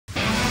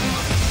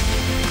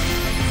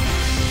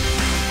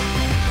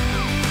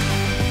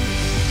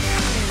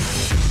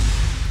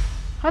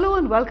Hello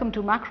and welcome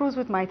to Macros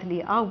with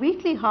Mythili, our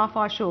weekly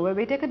half-hour show where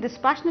we take a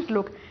dispassionate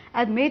look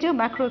at major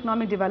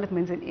macroeconomic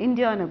developments in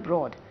India and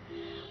abroad.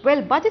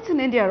 Well, budgets in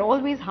India are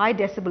always high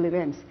decibel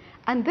events,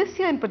 and this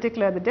year in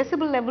particular, the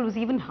decibel level was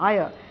even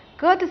higher,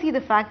 courtesy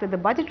the fact that the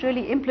budget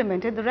really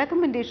implemented the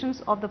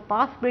recommendations of the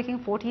path-breaking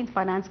 14th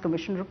Finance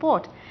Commission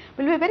report.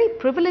 Well, we are very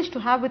privileged to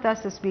have with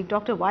us this week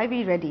Dr.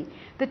 V Reddy,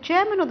 the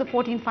chairman of the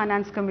 14th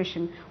Finance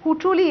Commission, who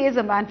truly is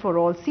a man for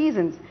all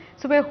seasons.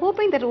 So we are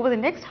hoping that over the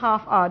next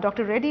half hour,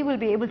 Dr. Reddy will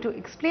be able to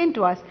explain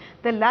to us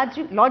the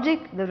logic,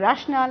 the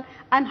rationale,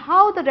 and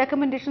how the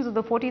recommendations of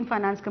the 14th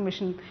Finance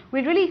Commission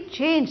will really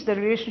change the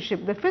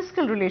relationship, the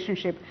fiscal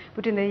relationship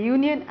between the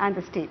union and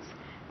the states.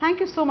 Thank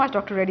you so much,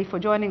 Dr. Reddy, for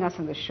joining us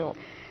on the show.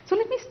 So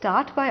let me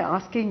start by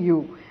asking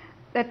you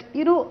that,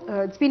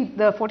 it's been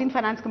the 14th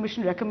Finance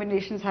Commission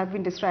recommendations have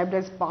been described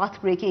as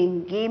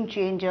path-breaking, game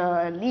changer,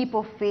 a leap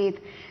of faith.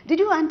 Did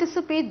you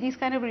anticipate these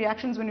kind of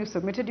reactions when you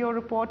submitted your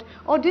report,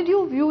 or did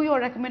you view your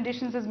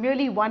recommendations as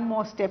merely one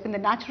more step in the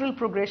natural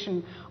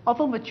progression of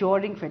a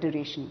maturing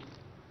federation?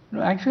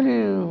 No,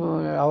 actually,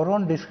 our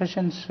own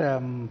discussions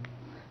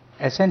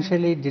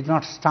essentially did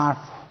not start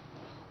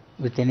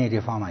with any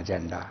reform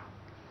agenda,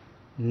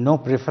 no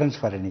preference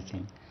for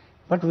anything.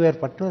 But we are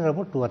particular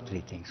about two or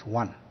three things.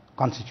 One,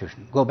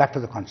 Constitution, go back to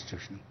the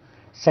Constitution.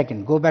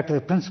 Second, go back to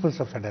the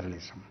principles of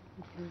federalism.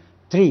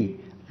 Three,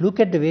 look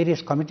at the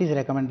various committees'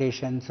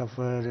 recommendations of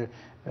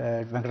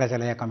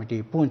Venkatalaya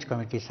Committee, Poonch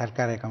Committee,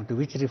 Sarkar Committee,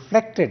 which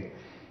reflected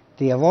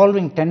the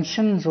evolving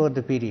tensions over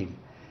the period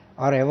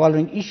or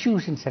evolving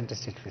issues in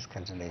center-state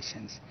fiscal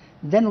relations.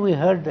 Then we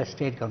heard the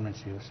state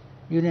government's views,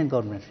 union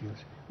government's views.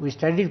 We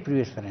studied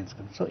previous finance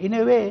governments. So in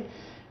a way,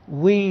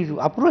 we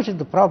approached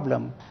the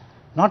problem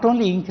not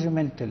only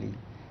incrementally,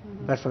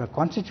 but from a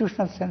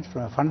constitutional sense,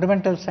 from a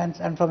fundamental sense,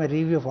 and from a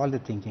review of all the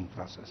thinking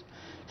process.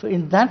 So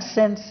in that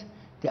sense,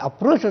 the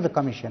approach of the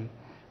Commission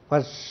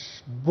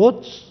was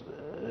both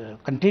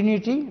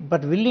continuity,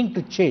 but willing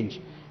to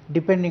change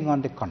depending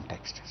on the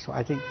context. So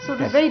I think... So it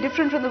was very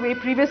different from the way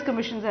previous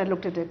commissions had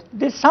looked at it.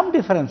 There's some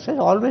differences,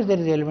 always there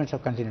is elements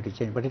of continuity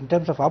change, but in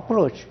terms of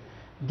approach,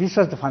 this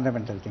was the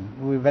fundamental thing.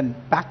 We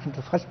went back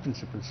into first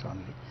principles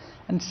only.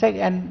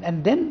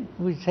 And then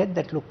we said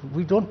that, look,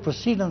 we don't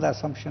proceed on the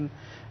assumption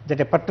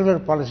that a particular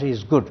policy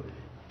is good,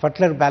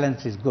 particular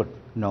balance is good.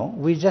 No,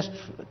 we just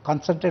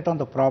concentrate on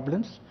the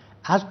problems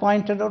as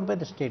pointed out by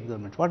the state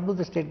government. What do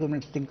the state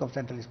governments think of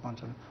central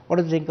responsibility? What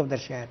do they think of their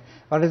share?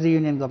 What does the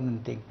union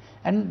government think?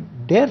 And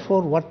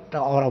therefore, what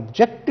our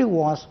objective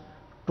was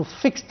to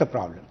fix the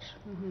problems.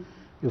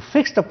 You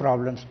fix the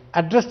problems,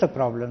 address the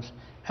problems,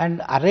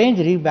 and arrange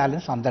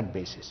rebalance on that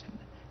basis.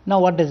 Now,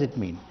 what does it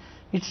mean?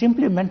 It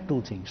simply meant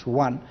two things.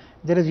 One,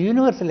 there is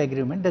universal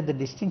agreement that the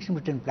distinction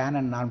between plan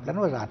and non-plan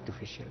was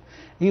artificial.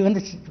 Even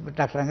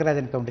Dr.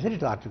 Rangarajan Committee said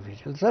it was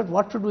artificial. So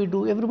what should we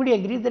do? Everybody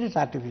agrees that it's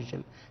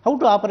artificial. How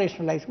to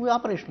operationalize? We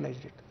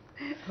operationalized it.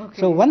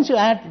 Okay. So once you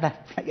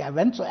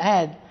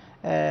add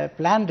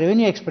planned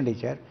revenue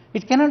expenditure,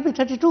 it cannot be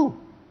 32.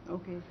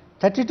 Okay.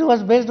 32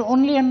 was based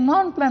only on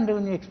non-planned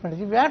revenue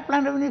expenditure. If you add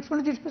planned revenue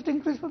expenditure, it must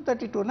increase from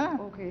 32 now.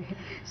 Okay.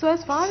 So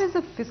as far as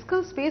the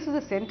fiscal space of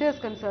the centre is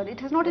concerned, it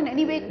has not in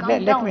any way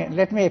come down.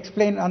 Let me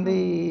explain on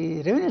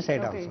the revenue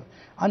side also.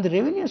 On the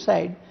revenue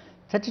side,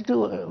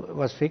 32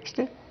 was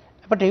fixed.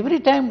 But every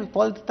time,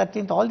 Paul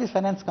 13th, all these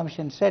finance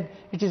commissions said,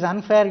 it is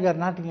unfair, you are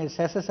not,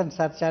 cesses and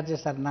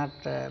surcharges are not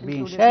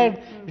being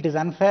shared, it is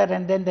unfair,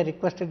 and then they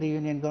requested the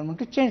union government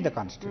to change the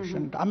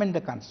constitution, to amend the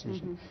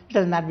constitution. It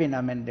has not been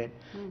amended.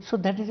 So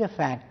that is a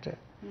fact.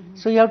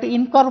 So you have to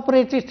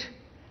incorporate it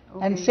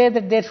and say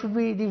that there should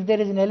be, if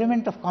there is an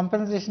element of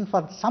compensation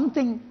for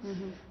something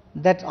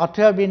that ought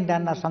to have been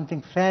done or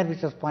something fair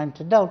which was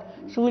pointed out,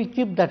 so we'll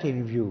keep that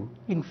in view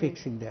in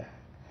fixing the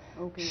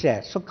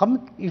share. So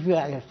if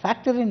you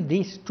factor in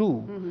these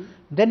two,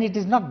 then it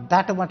is not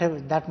that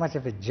much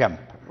of a jump.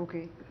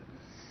 Okay.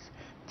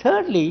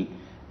 Thirdly,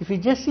 if you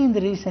just see in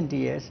the recent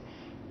years,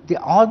 the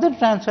other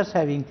transfers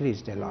have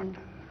increased a lot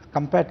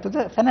compared to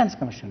the Finance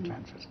Commission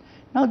transfers.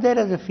 Now there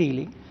is a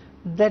feeling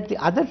that the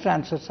other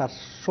transfers are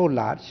so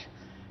large,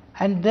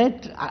 and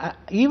that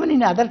even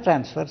in other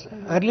transfers,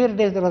 earlier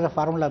days there was a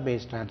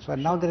formula-based transfer,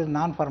 now there is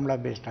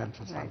non-formula-based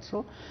transfers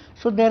also.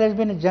 So there has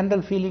been a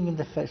general feeling in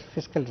the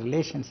fiscal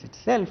relations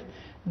itself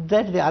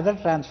that the other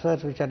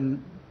transfers which are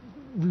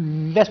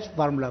less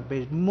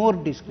formula-based, more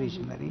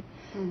discretionary,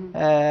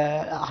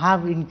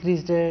 have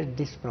increased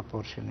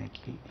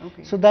disproportionately.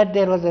 Okay. So that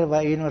there was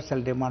a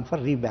universal demand for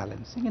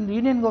rebalancing. And the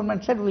union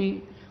government said, we'll,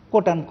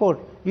 quote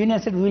unquote,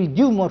 union said, we will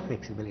give more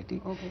flexibility.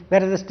 Okay.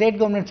 Whereas the state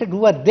government said,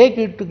 who are they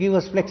to give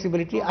us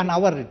flexibility on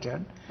our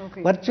return?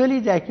 Okay. Virtually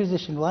the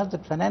accusation was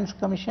that finance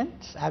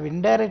commissions have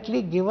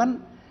indirectly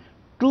given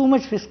too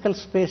much fiscal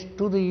space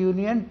to the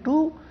union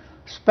to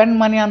spend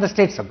money on the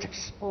state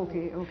subjects.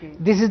 Okay. Okay.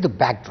 This is the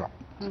backdrop.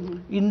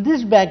 In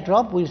this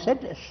backdrop, we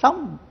said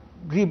some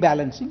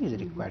rebalancing is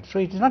required. So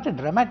it is not a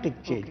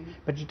dramatic change,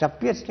 but it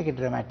appears like a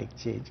dramatic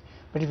change.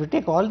 But if you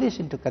take all this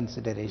into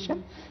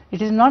consideration,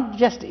 it is not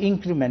just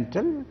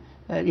incremental,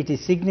 it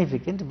is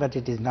significant, but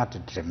it is not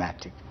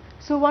dramatic.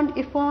 So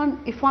if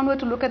one were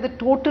to look at the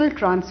total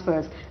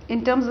transfers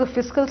in terms of the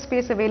fiscal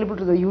space available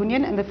to the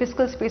union and the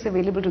fiscal space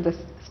available to the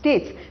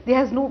states, there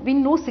has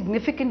been no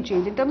significant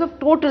change in terms of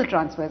total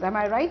transfers. Am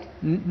I right?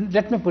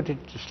 Let me put it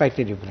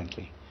slightly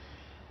differently.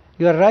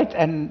 You are right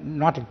and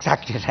not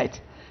exactly right.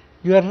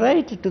 You are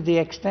right to the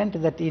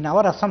extent that in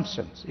our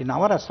assumptions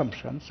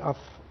of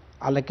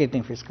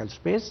allocating fiscal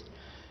space,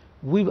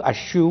 we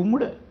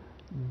assumed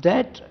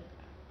that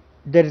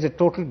there is a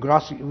total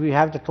gross, we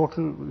have the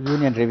total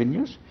union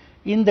revenues.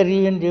 In the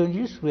union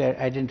revenues, we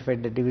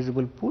identified the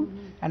divisible pool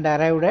and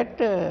arrived at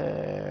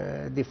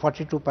the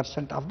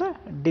 42% of the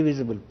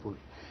divisible pool.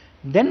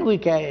 Then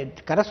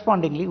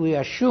correspondingly we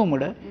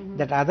assumed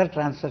that other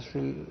transfers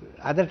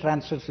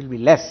will be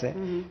less,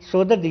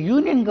 so that the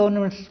union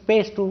government's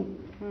space to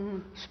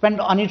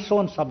spend on its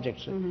own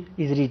subjects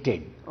is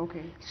retained.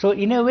 Okay. So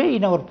in a way,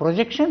 in our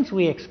projections,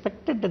 we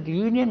expected that the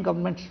union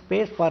government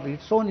space for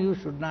its own use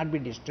should not be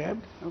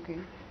disturbed. Okay.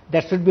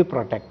 That should be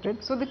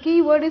protected. So the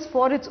key word is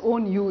for its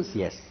own use.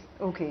 Yes.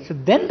 Okay. So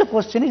then the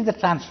question is the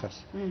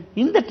transfers.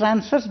 In the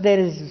transfers, there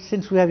is,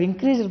 since we have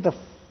increased the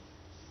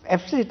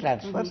FC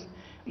transfers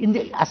in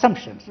the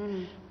assumptions,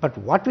 but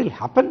what will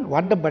happen,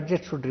 what the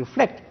budget should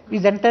reflect,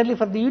 is entirely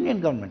for the union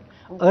government.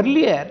 Okay.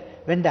 Earlier,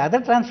 when the other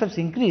transfers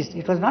increased,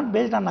 it was not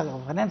based on the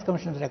Finance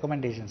Commission's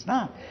recommendations.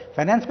 No?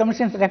 Finance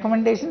Commission's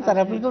recommendations are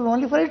applicable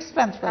only for its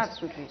transfers.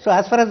 Absolutely. So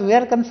as far as we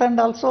are concerned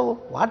also,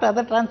 what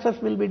other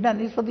transfers will be done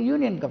is for the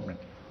union government.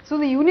 So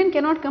the union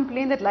cannot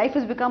complain that life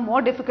has become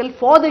more difficult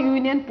for the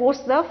union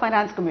post the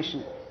Finance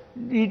Commission.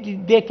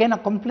 They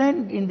cannot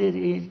complain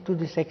to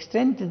this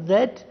extent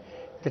that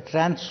the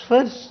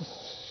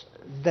transfers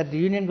that the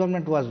union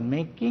government was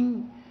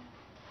making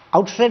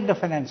outside the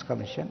Finance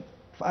Commission,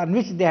 on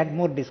which they had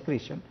more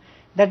discretion,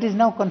 that is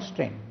now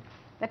constrained.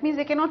 That means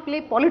they cannot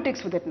play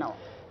politics with it now.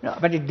 No,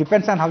 but it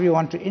depends on how you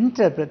want to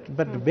interpret.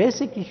 But the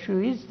basic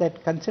issue is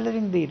that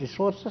considering the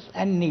resources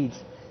and needs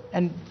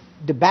and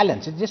the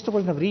balance, it's just a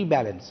question of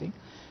rebalancing.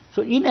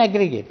 So in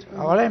aggregate,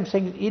 all I am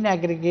saying is in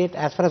aggregate,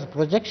 as far as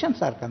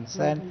projections are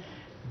concerned,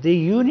 the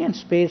union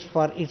space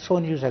for its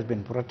own use has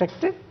been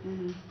protected,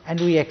 and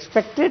we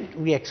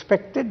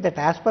expected that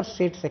as per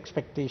states'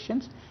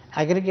 expectations,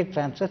 aggregate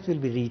transfers will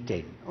be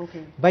retained.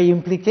 Okay. By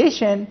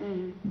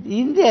implication,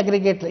 in the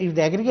aggregate, if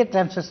the aggregate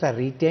transfers are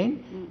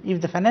retained,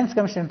 if the Finance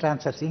Commission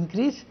transfers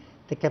increase,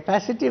 the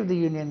capacity of the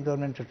union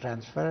government to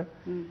transfer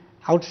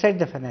outside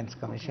the Finance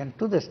Commission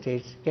to the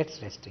states gets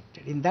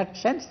restricted. In that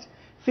sense,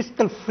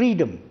 fiscal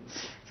freedom.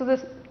 So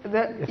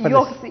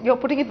you're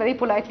putting it very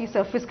politely,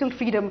 sir, fiscal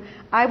freedom.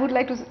 I would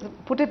like to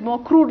put it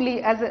more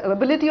crudely as the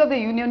ability of the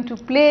union to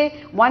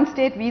play one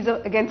state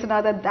against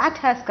another, that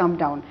has come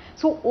down.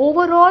 So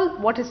overall,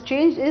 what has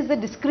changed is the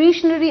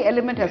discretionary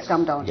element has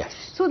come down. Yes.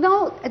 So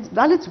now,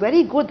 while it's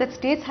very good that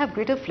states have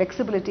greater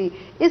flexibility,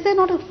 is there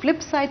not a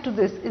flip side to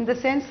this in the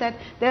sense that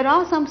there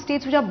are some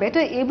states which are better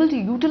able to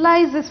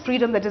utilize this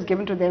freedom that is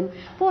given to them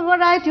for a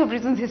variety of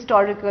reasons,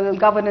 historical,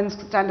 governance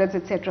standards,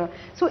 etc.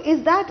 So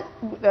is that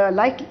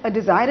like a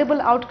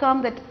desirable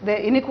outcome, that the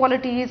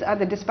inequalities and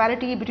the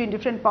disparity between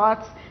different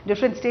parts,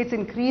 different states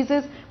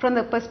increases from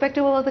the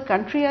perspective of the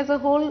country as a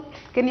whole?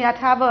 Can yet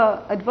have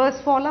a adverse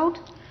fallout?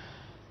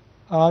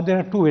 There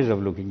are two ways of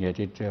looking at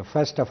it.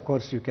 First, of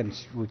course, we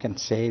can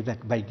say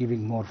that by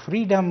giving more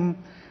freedom,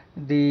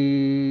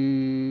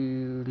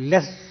 the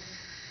less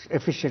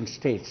efficient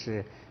states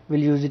will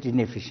use it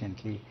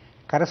inefficiently.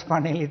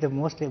 Correspondingly, the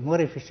more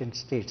efficient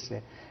states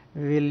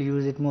will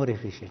use it more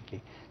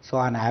efficiently. So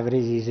on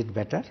average, is it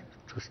better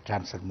to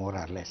transfer more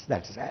or less?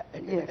 That's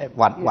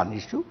one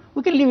issue.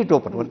 We can leave it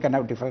open. One can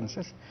have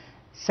differences.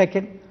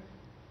 Second,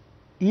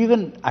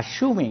 even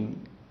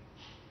assuming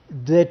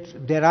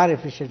that there are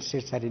efficient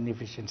states or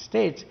inefficient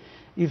states,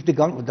 if the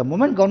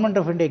moment Government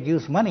of India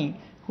gives money,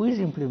 who is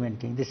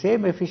implementing? The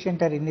same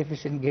efficient or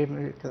inefficient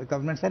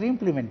governments are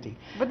implementing.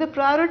 But the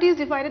priority is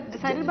decided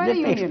by the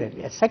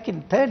union.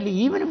 Second, thirdly,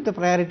 even if the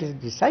priority is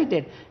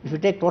decided, if you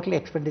take total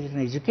expenditure in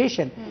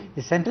education,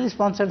 the centrally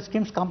sponsored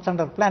schemes comes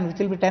under plan, which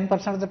will be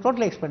 10% of the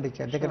total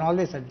expenditure. They can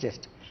always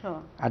adjust.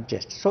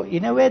 So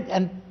in a way,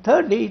 and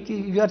thirdly,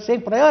 you are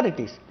saying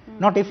priorities,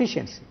 not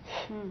efficiency.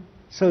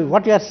 So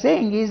what you are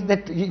saying is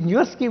that in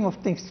your scheme of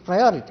things,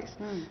 priorities.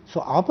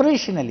 So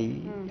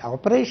operationally,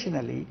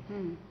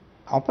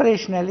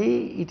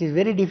 it is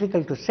very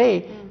difficult to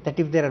say that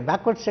if there are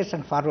backward states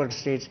and forward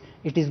states,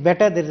 it is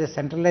better there is a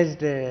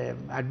centralized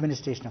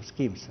administration of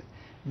schemes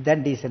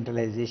than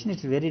decentralization. It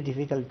is very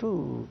difficult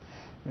to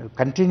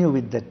continue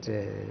with that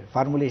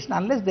formulation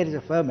unless there is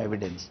a firm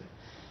evidence.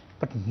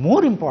 But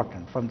more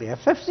important, from the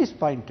FFC's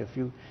point of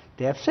view,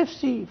 the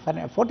FFC,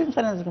 14th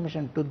Finance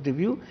Commission, took the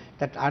view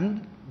that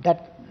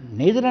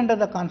neither under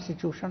the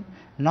Constitution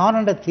nor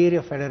under theory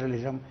of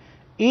federalism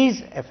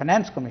is a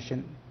Finance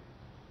Commission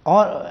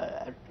or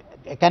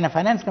can a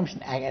Finance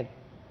Commission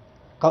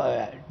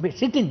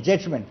sit in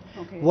judgment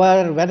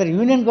whether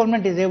union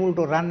government is able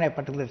to run a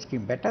particular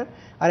scheme better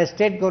or a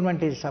state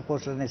government is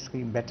supposed to run a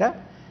scheme better.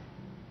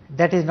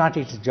 That is not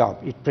its job.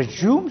 It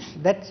presumes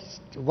that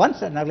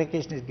once an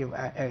allocation is given,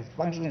 a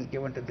function is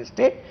given to the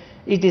state,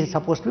 it is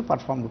supposed to be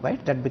performed by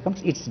it. That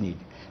becomes its need.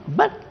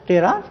 But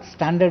there are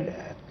standard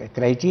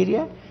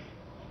criteria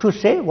to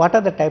say what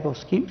are the type of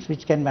schemes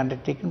which can be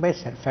undertaken by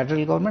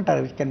federal government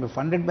or which can be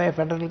funded by a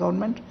federal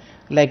government,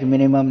 like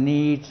minimum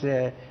needs,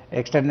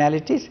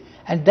 externalities,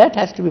 and that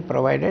has to be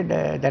provided,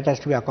 that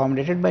has to be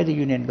accommodated by the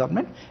union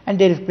government, and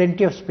there is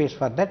plenty of space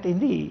for that in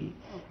the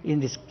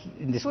space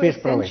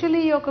provided. So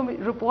essentially your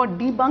report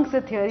debunks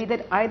the theory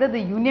that either the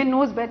union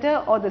knows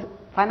better or the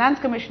finance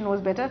commission knows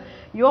better.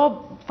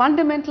 Your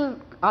fundamental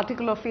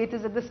article of faith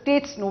is that the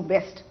states know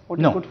best what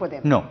is good for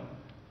them. No.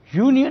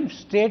 Union,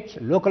 states,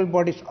 local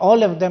bodies,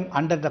 all of them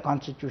under the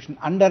constitution,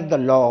 under the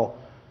law,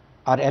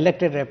 are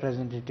elected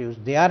representatives.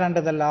 They are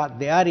under the law,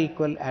 they are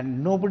equal,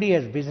 and nobody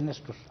has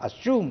business to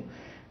assume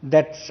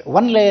that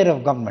one layer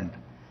of government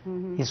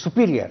is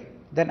superior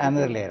than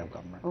another layer of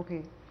government.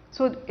 Okay.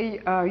 So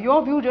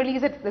your view really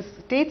is that the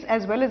states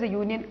as well as the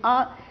union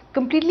are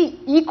completely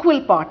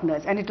equal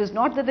partners, and it is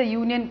not that the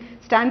union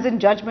stands in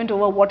judgment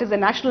over what is a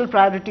national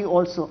priority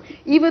also,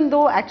 even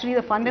though actually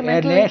the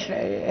fundamental...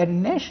 A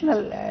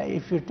national,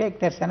 if you take,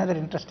 that's another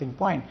interesting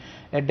point,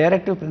 a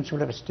directive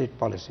principle of state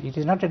policy. It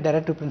is not a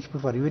directive principle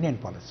for union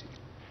policy.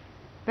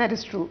 That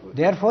is true.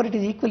 Therefore, it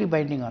is equally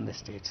binding on the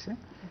states.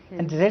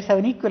 And the states have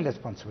an equal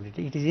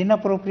responsibility. It is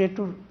inappropriate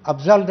to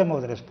absolve them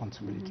of the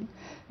responsibility.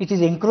 It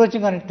is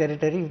encroaching on a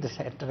territory if the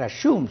center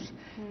assumes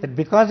that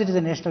because it is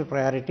a national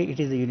priority, it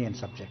is the union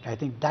subject. I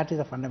think that is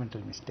a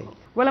fundamental mistake.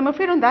 Well, I'm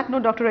afraid on that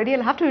note, Dr. Reddy,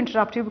 I'll have to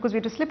interrupt you because we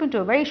have to slip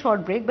into a very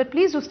short break, but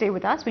please do stay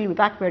with us. We'll be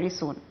back very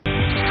soon.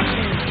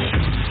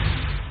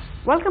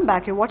 Welcome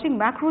back. You're watching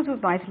Macros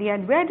with Mythili,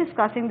 and we're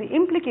discussing the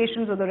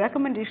implications of the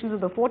recommendations of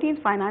the 14th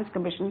Finance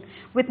Commission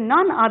with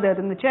none other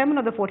than the chairman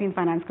of the 14th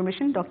Finance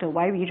Commission, Dr.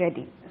 V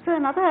Reddy. So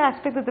another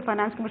aspect that the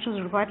Finance Commission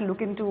was required to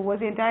look into was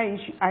the entire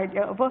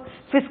idea of a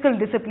fiscal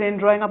discipline,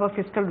 drawing up a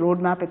fiscal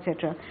roadmap,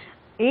 etc.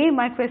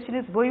 My question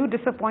is, were you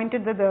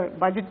disappointed that the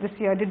budget this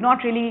year did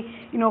not really,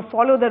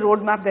 follow the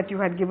roadmap that you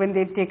had given?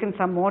 They'd taken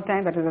some more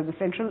time, that is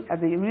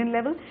at the union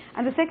level.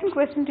 And the second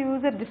question to you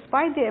is that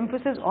despite the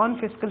emphasis on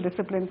fiscal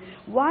discipline,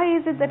 why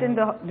is it that in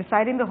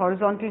deciding the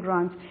horizontal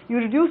grants, you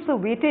reduce the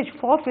weightage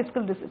for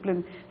fiscal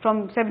discipline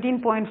from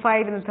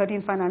 17.5 in the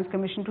 13th Finance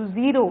Commission to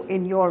 0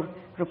 in your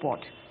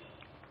report?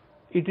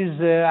 It is,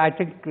 I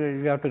think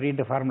you have to read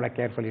the formula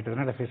carefully. It is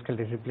not a fiscal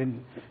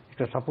discipline. It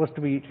was supposed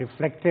to be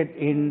reflected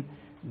in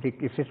the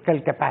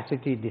fiscal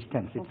capacity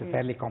distance. It's a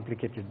fairly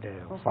complicated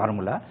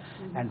formula.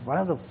 And one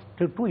of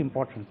the two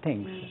important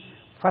things,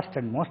 first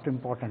and most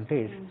important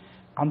is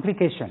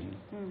complication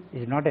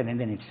is not an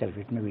end in itself.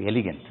 It may be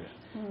elegant.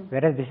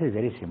 Whereas this is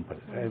very simple.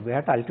 We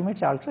have to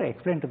ultimately also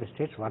explain to the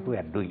states what we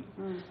are doing.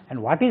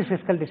 And what is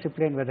fiscal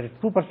discipline, whether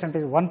it's 2%,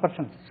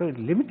 1%. So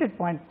limited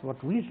point,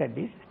 what we said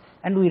is,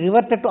 and we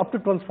reverted to up to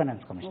 12th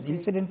Finance Commission.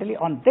 Incidentally,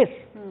 on this,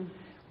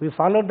 we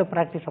followed the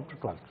practice up to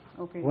 12th.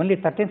 Only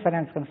 13th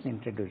Finance Commission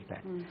introduced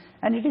that.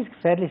 And it is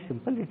fairly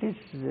simple. It is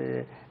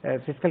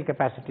fiscal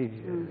capacity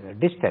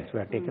distance. We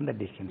have taken the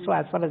distance. So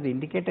as far as the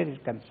indicator is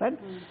concerned,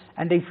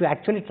 and if you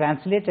actually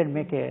translate and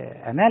make an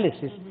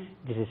analysis,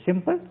 this is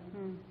simple,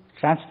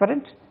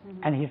 transparent,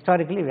 and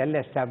historically well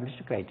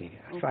established criteria.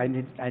 So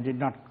I did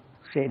not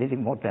say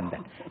anything more than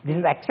that. This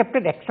is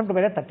accepted except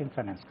by the 13th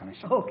Finance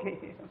Commission.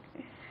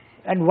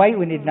 And why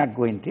we need not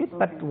go into it,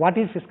 but what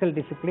is fiscal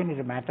discipline is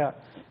a matter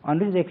on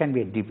which there can be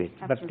a debate.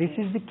 But this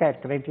is the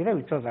criteria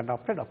which was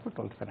adopted up to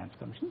 12th Finance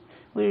Commission.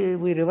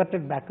 We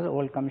reverted back to the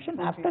old commission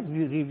after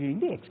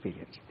reviewing the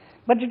experience.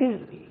 But it is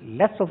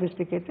less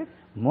sophisticated,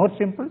 more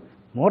simple,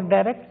 more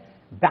direct,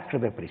 backed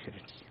by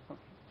precedents.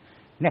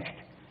 Next,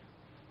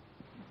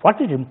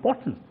 what is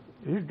important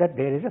is that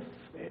there is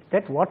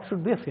that what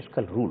should be a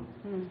fiscal rule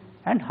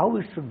and how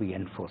it should be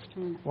enforced.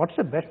 What's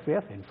the best way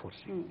of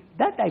enforcing?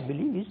 That, I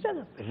believe, is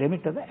the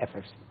remit of the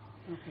FFC.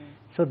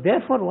 So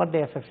therefore, what the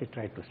FFC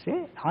tried to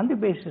say, on the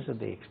basis of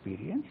the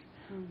experience,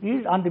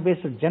 is on the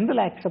basis of general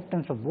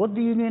acceptance of both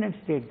the union and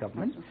state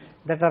governments,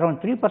 that around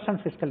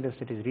 3% fiscal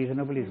deficit is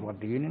reasonable, is what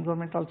the union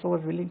government also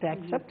was willing to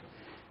accept.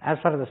 As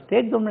far as the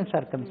state governments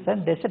are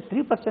concerned, they said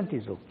 3%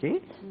 is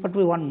okay, but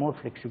we want more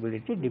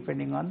flexibility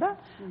depending on the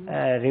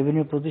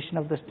revenue position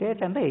of the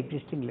state and the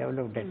existing level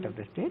of debt of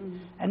the state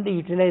and the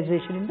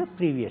utilization in the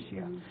previous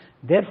year.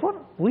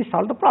 Therefore, we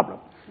solved the problem.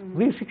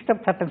 We fixed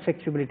up certain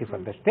flexibility for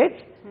the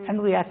states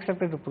and we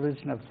accepted the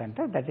position of the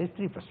center, that is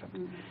 3%.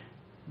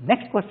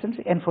 Next question is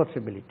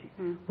enforceability.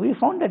 We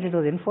found that it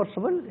was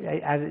enforceable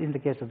as in the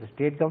case of the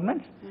state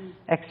governments,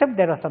 except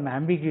there was some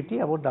ambiguity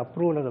about the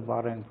approval of the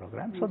borrowing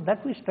program, so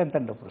that we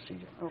strengthened the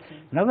procedure.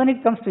 Now when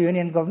it comes to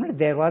union government,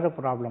 there was a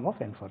problem of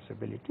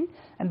enforceability,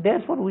 and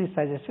therefore we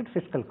suggested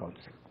fiscal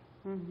council.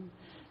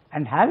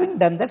 And having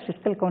done that,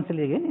 fiscal council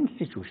is an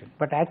institution,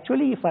 but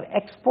actually for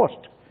ex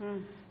post,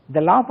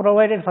 the law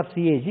provided for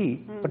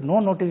CAG, but no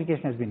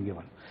notification has been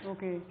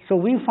given. So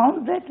we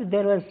found that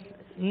there was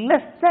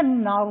less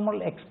than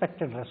normal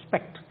expected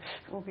respect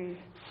Okay.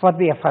 for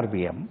the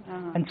FRBM.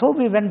 And so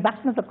we went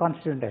back to the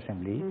Constituent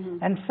Assembly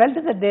and felt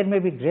that there may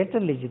be greater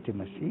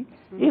legitimacy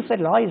if a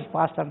law is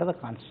passed under the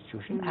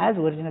Constitution as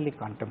originally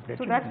contemplated.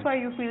 So that's why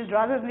you feel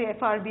rather than the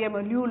FRBM,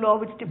 a new law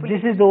which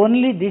stipulates... This is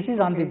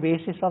on the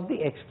basis of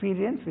the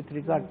experience with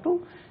regard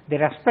to the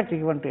respect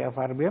given to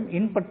FRBM,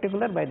 in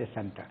particular by the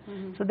center.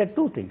 So there are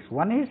two things.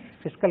 One is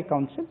fiscal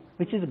council,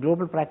 which is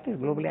global practice,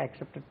 globally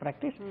accepted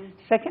practice.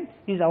 Second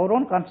is our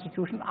own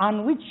constitution,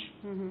 on which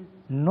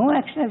no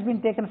action has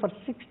been taken for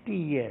 60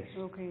 years.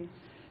 Okay.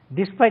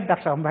 Despite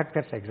Dr.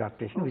 Ambedkar's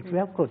exhortation, which we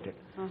have quoted.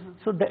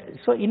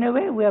 So in a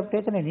way, we have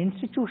taken an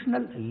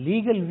institutional,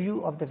 legal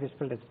view of the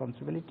fiscal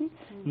responsibility,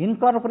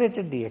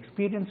 incorporated the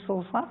experience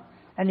so far,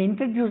 and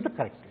introduced the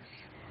correctives.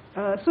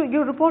 So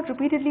your report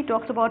repeatedly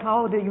talks about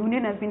how the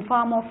union has been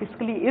far more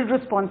fiscally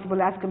irresponsible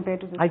as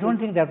compared to the I don't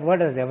think that word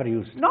was ever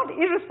used. Not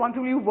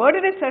irresponsible, you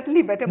worded it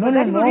certainly better, No, but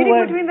that is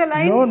reading between the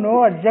lines.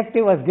 No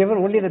adjective was given,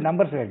 only the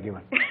numbers were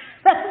given.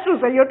 That's true,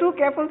 sir. You're too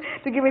careful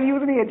to give and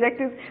use any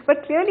adjectives.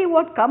 But clearly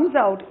what comes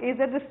out is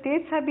that the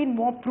states have been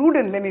more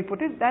prudent, let me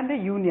put it, than the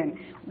union.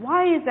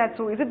 Why is that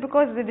so? Is it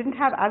because they didn't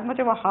have as much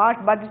of a harsh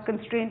budget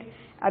constraint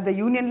at the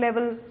union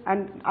level,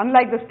 and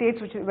unlike the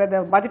states where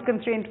the budget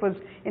constraint was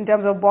in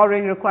terms of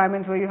borrowing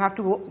requirements where you have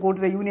to go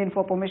to the union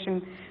for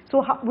permission?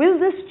 So will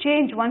this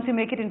change once you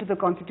make it into the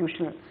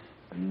constitutional?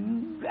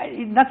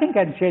 Nothing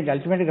can change.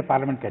 Ultimately, the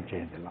Parliament can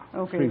change the law.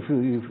 Okay.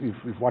 So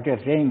if what you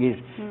are saying is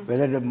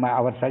whether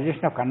our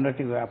suggestion of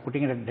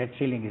putting in a debt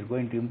ceiling is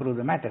going to improve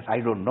the matters, I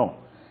don't know.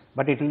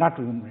 But it will not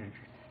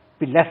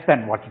be less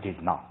than what it is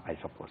now, I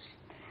suppose.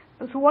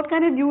 So what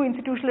kind of new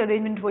institutional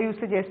arrangement were you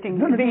suggesting?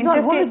 No, not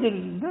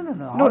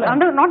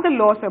the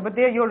law, sir, but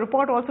your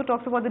report also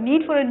talks about the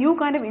need for a new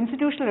kind of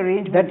institutional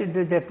arrangement.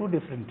 There are two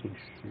different things.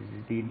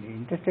 The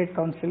interstate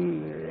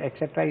council,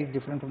 etc., is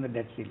different from the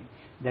debt ceiling.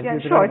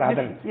 That's got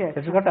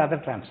other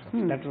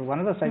transfers. That was one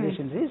of the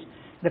suggestions is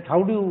that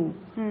how do you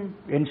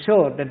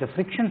ensure that the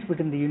frictions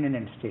between the union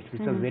and states,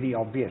 which was very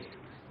obvious,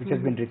 which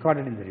has been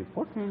recorded in the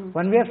report,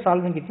 one way of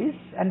solving it is,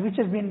 and which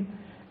has been,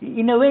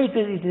 in a way, it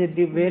is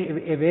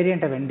a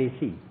variant of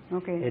NDC,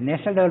 a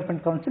National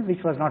Development Council,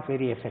 which was not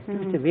very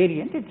effective. It's a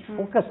variant. It's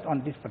focused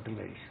on this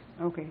particular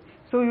issue. Okay.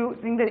 So you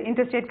think the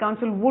interstate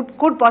council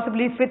could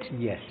possibly fit?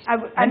 Yes.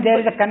 And there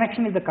is a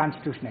connection with the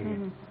Constitution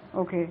again.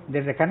 Okay.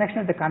 There is a connection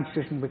with the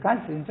Constitution because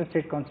the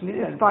interstate council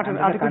is part of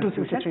Article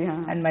 263.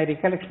 And my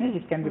recollection is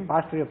it can be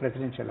passed through a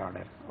presidential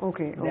order.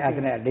 Okay. As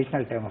an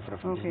additional term of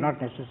reference. It's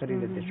not necessary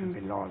that there should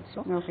be law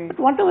also. Okay. But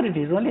whatever it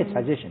is, only a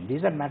suggestion.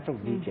 These are matters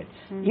of detail.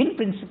 In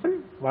principle,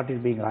 what is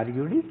being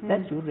argued is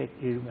that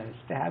you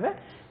must have a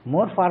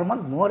more formal,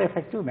 more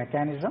effective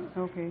mechanism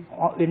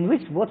in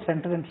which both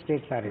center and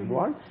states are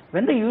involved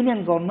when the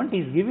union government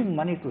is giving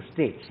money to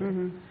states.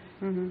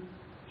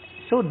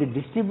 So the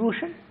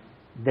distribution,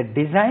 the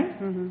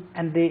design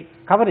and the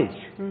coverage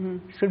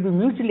should be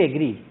mutually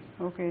agreed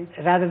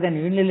rather than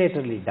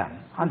unilaterally done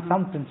on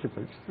some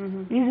principles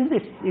is in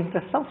the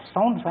interest of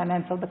sound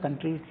finance of the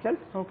country itself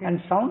and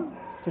sound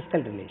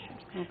fiscal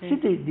relations. See,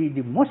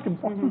 the most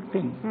important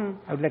thing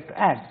I would like to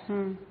add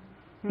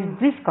is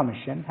this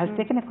commission has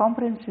taken a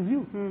comprehensive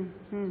view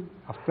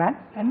of plan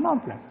and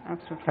non-plan.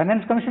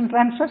 Finance commission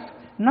transfers,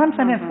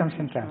 non-finance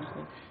commission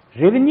transfers.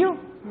 Revenue,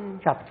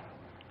 capital.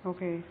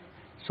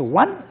 So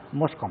one,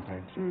 most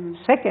comprehensive.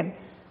 Second,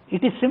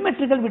 it is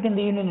symmetrical between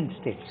the union and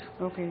states.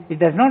 It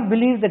does not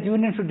believe that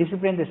union should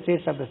discipline the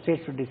states or the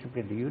states should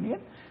discipline the union.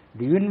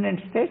 The union and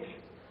states,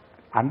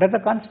 under the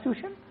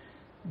constitution,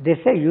 they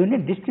say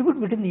union distribute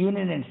between the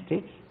union and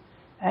states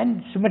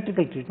and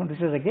symmetrical treatment,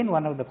 which is again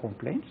one of the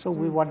complaints. So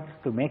we wanted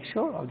to make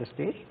sure of the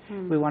states,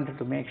 we wanted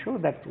to make sure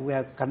that we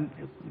have done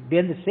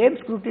the same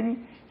scrutiny,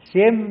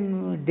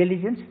 same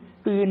diligence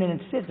to union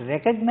and states,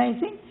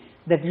 recognizing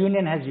that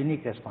union has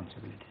unique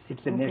responsibilities.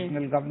 It's the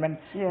national government,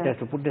 it has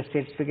to put the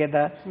states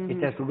together, it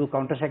has to do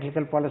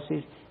counter-cyclical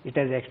policies, it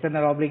has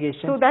external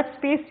obligations. So that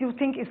space you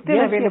think is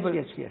still available?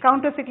 Yes.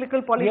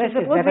 Counter-cyclical policies,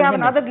 suppose we have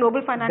another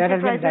global financial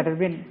crisis? That has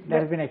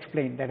been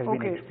explained.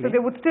 So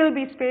there would still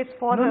be space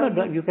for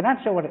No, you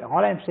cannot say what,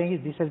 all I am saying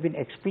is this has been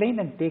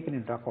explained and taken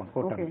into account,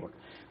 quote unquote.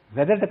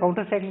 Whether the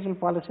counter-cyclical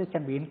policies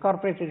can be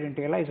incorporated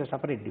into law is a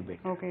separate debate.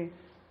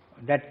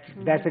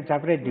 That's a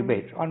separate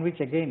debate on which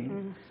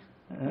again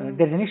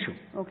there is an issue.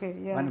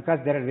 Because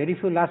there are very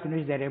few laws in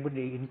which they are able to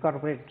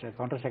incorporate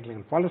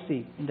counter-cyclical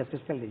policy in the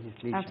fiscal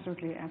legislation.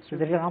 Absolutely. So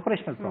there is an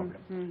operational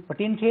problem. But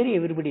in theory,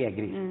 everybody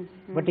agrees.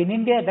 But in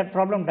India, that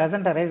problem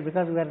doesn't arise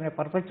because we are in a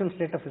perpetual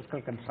state of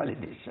fiscal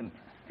consolidation.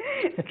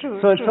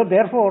 So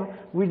therefore,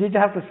 we did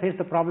have to face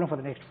the problem for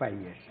the next 5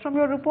 years. From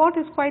your report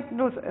is quite,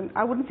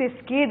 I wouldn't say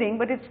scathing,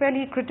 but it's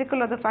fairly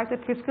critical of the fact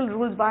that fiscal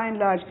rules by and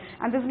large,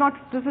 and this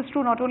is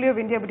true not only of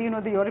India but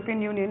the European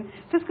Union,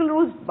 fiscal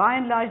rules by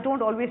and large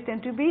don't always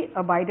tend to be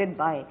abided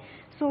by.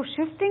 So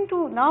shifting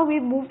to, now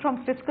we've moved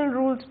from fiscal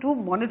rules to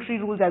monetary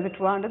rules as it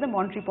were under the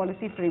Monetary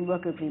Policy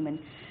Framework Agreement.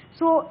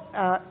 So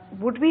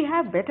would we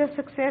have better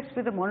success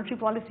with the Monetary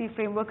Policy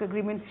Framework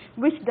Agreement,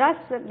 which does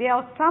lay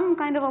out some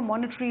kind of a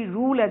monetary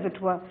rule as it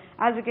were,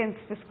 as against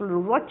fiscal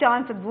rules? What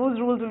chance that those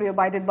rules will be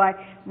abided by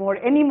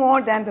any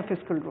more than the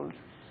fiscal rules?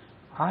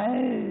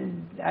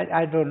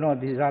 I don't know.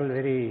 These are all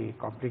very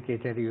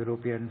complicated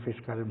European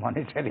fiscal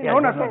monetary. No,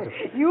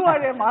 you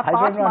are a master.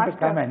 I don't want to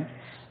comment.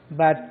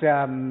 But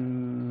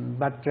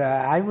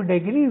I would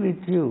agree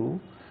with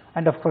you,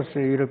 and of course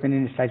the European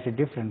Union is slightly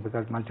different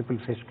because multiple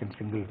fiscal and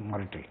single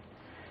monetary.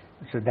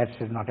 So that's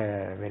not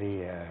a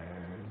very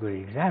good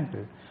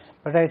example.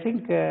 But I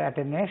think at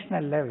a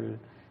national level,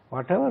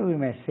 whatever we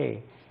may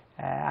say,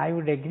 I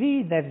would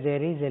agree that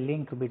there is a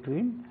link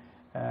between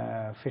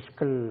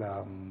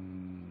fiscal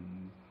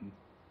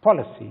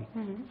policy,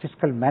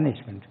 fiscal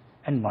management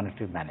and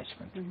monetary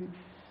management.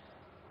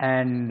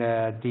 And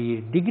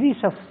the degrees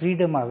of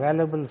freedom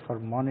available for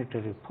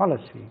monetary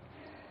policy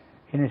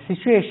in a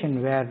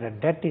situation where the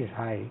debt is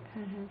high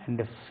and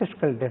the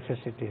fiscal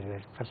deficit is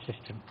a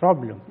persistent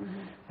problem,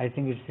 I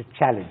think it's a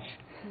challenge.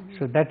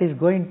 So that is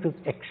going to,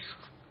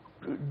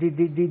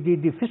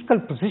 the fiscal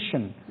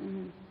position,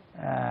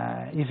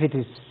 if it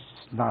is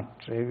not,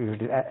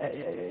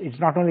 it's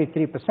not only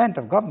 3%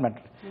 of government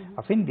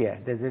of India,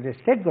 there's a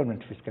state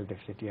government fiscal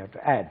deficit you have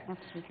to add.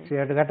 Absolutely. So you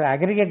have to get an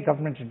aggregate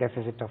government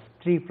deficit of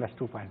 3 plus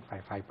 2.5,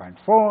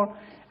 5.4,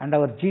 and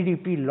our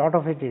GDP, lot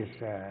of it is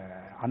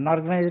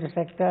unorganized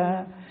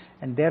sector,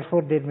 and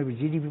therefore there may be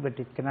GDP but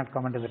it cannot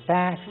come under the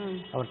tax.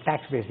 Our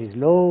tax base is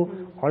low.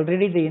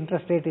 Already the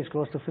interest rate is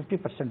close to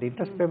 50%. The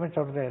interest payments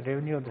of the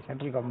revenue of the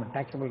central government,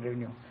 taxable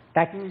revenue,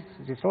 tax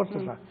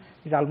resources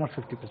is almost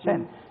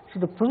 50%. So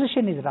the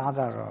position is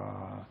rather,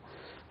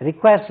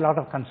 requires a lot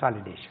of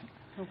consolidation.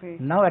 Okay.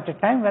 Now at a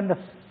time when the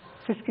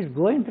fisc is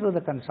going through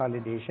the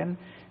consolidation,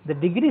 the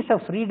degrees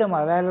of freedom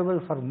available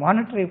for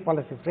monetary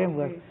policy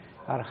framework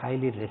are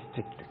highly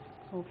restricted.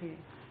 Okay.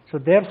 So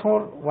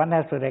therefore, one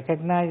has to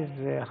recognize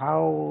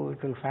how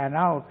it will fan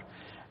out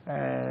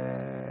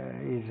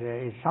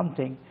is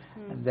something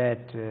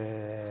that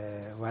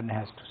one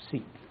has to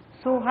see.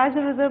 So has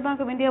the Reserve Bank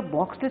of India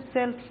boxed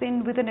itself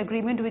in with an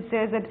agreement which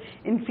says that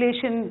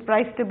inflation,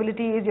 price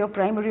stability is your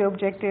primary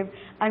objective,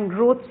 and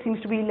growth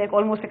seems to be like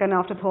almost like an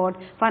afterthought,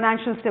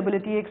 financial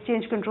stability,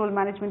 exchange control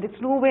management,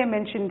 it's nowhere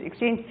mentioned,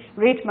 exchange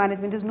rate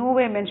management is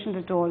nowhere mentioned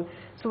at all.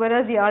 So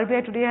whereas the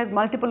RBI today has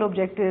multiple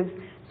objectives,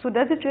 so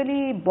does it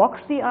really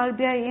box the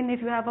RBI in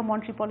if you have a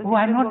monetary policy? Oh,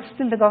 I'm not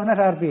still the governor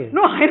of RBI.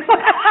 No, I know.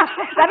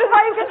 That is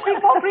why you can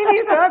speak more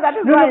freely, sir. That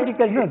is why. No,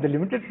 because the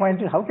limited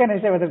point is how can I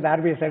say whether the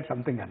RBI said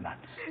something or not,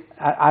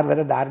 or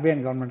whether the RBI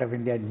and Government of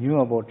India knew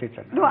about it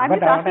or not. No, I'm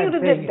just asking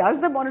you, does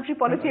the monetary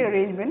policy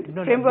arrangement,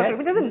 framework,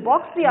 it doesn't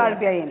box the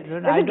RBI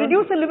in? Does it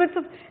reduce the limits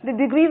of the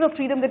degrees of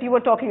freedom that you were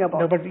talking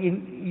about? No, but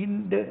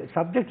in the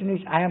subject in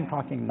which I am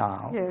talking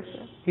now, yes,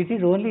 sir, it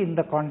is only in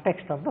the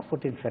context of the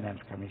 14th Finance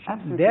Commission.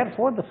 Absolutely.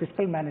 Therefore, the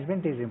fiscal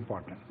management is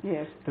important.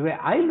 Yes. The way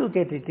I look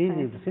at it is,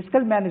 if the fiscal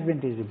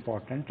management is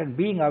important and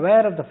being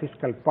aware of the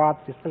fiscal path,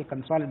 fiscal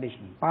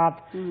consolidation path,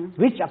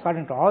 which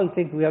according to all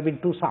think we have been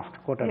too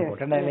soft, quote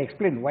unquote, and I'll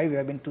explain why we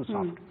have been too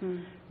soft.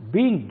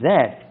 Being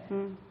that,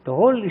 the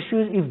whole issue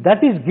is if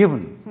that is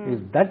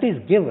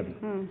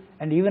given,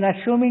 and even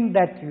assuming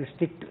that you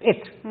stick to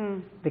it,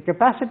 the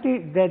capacity,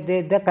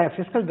 the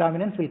fiscal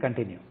dominance will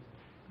continue.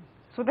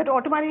 So that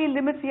automatically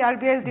limits the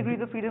RBI's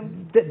degrees of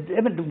freedom?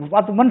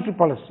 What the monetary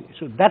policy.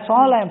 So that's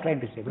all I am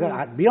trying to say.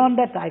 Because beyond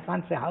that, I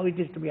can't say how it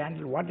is to be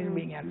handled, what is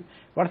being handled,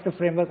 what's the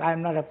framework. I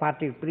am not a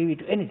party privy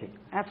to anything.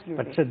 Absolutely.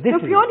 But so this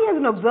purely as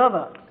an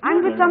observer,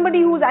 and with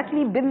somebody who's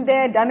actually been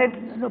there, done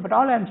it. No, but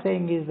all I am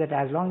saying is that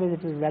as long as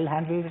it is well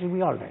handled, it will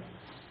be all right.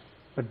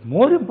 But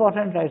more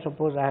important, I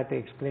suppose I have to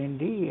explain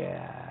the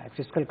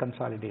fiscal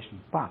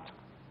consolidation path.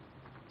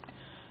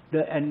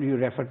 And you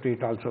refer to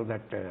it also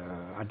that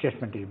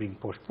adjustment is being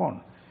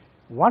postponed.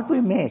 What we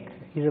make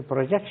is a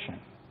projection.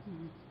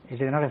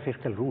 It is not a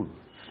fiscal rule.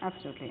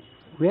 Absolutely.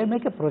 We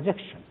make a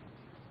projection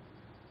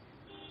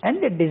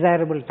and a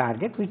desirable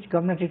target which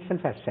government itself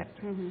has set.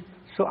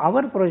 So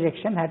our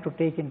projection had to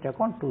take into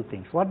account two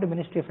things. What the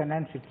Ministry of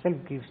Finance itself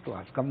gives to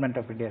us. Government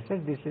of India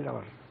says this is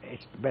our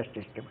best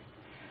estimate.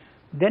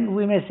 Then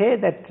we may say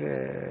that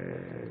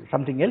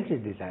something else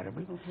is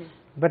desirable,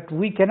 but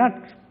we cannot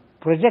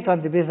project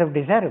on the basis of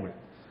desirable.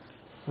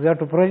 We have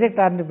to project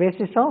on the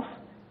basis of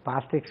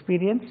past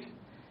experience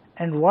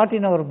and what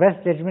in our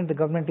best judgment the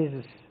government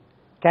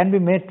can be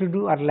made to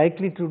do or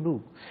likely to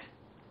do.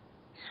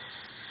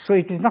 So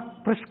it is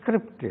not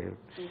prescriptive,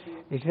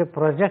 it is a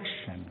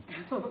projection.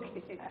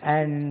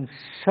 And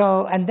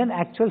then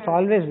actuals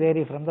always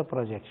vary from the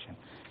projection.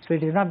 So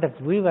it is not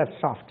that we were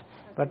soft,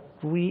 but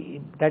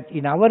that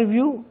in our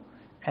view,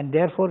 and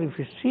therefore if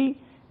you see,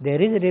 there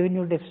is a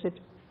revenue deficit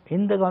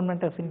in the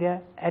Government of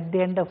India at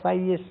the end of 5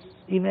 years,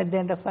 even at the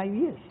end of 5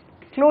 years.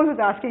 close with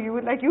asking you,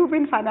 like you've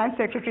been Finance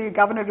Secretary,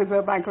 Governor,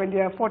 Reserve Bank of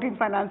India, 14th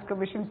Finance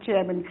Commission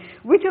Chairman.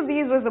 Which of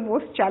these was the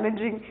most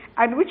challenging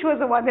and which was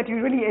the one that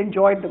you really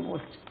enjoyed the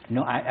most?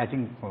 No, I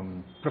think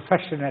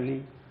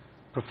professionally,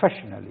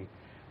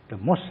 the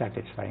most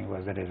satisfying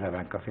was the Reserve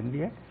Bank of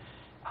India.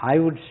 I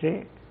would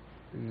say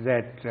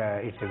that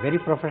it's a very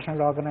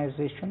professional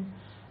organization,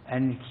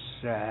 and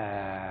it's,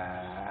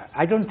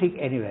 I don't think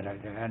anywhere,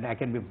 and I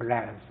can be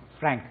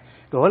frank,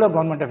 the whole of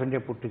Government of India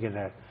put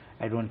together,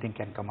 I don't think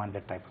can command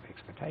that type of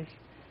expertise.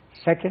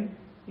 Second,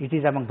 it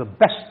is among the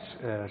best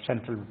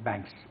central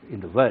banks in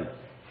the world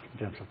in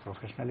terms of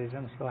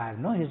professionalism, so I have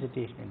no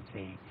hesitation in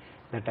saying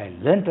that I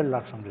learnt a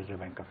lot from the Reserve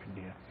Bank of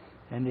India,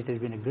 and it has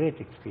been a great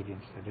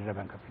experience at the Reserve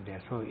Bank of India.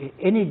 So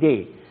any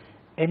day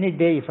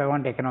if I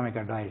want economic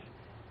advice,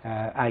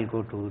 I'll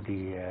go to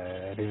the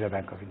Reserve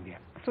Bank of India.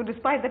 So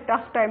despite the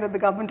tough time that the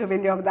Government of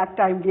India of that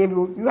time gave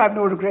you, you have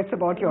no regrets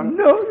about your...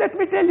 No, let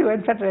me tell you,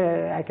 in fact,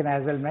 I can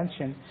as well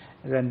mention,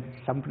 when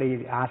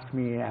somebody asked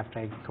me after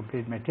I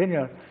completed my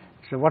tenure,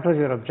 so what was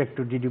your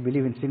objective? Did you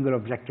believe in single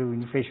objective,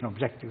 inflation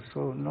objective?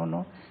 So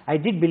no, I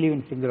did believe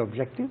in single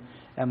objective.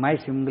 My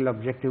single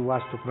objective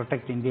was to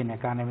protect Indian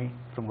economy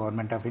from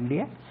Government of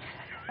India.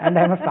 And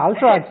I must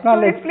also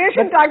acknowledge... So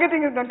inflation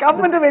targeting is not,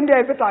 Government of India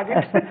is the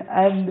target.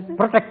 And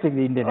protecting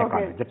the Indian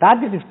economy. The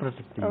target is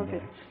protecting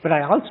India. But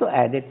I also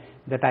added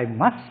that I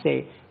must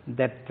say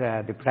that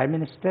the Prime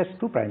Ministers,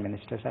 2 Prime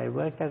Ministers, I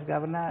worked as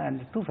Governor,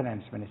 and 2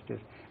 Finance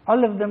Ministers,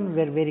 all of them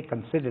were very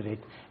considerate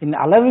in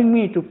allowing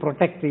me to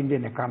protect the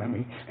Indian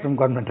economy from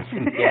Government of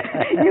India.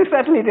 You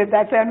certainly did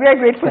that, sir, and we are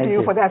grateful to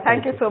you for that.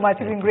 Thank you so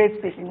much. It's been great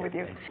speaking with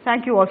you.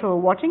 Thank you also for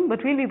watching,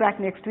 but we'll be back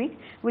next week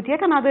with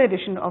yet another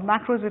edition of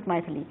Macros with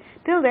Mythili.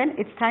 Till then,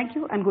 it's thank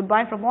you and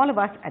goodbye from all of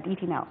us at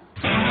ET Now.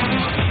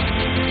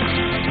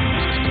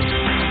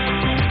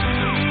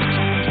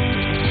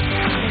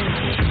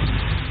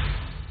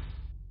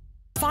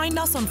 Find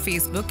us on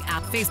Facebook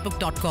at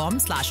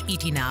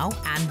facebook.com/etnow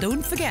and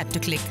don't forget to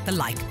click the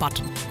like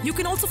button. You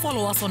can also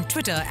follow us on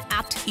Twitter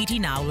at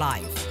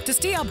etnowlive. To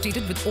stay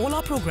updated with all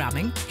our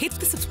programming, hit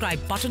the subscribe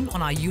button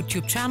on our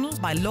YouTube channel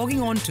by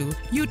logging on to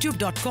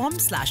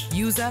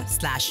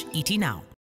youtube.com/user/etnow.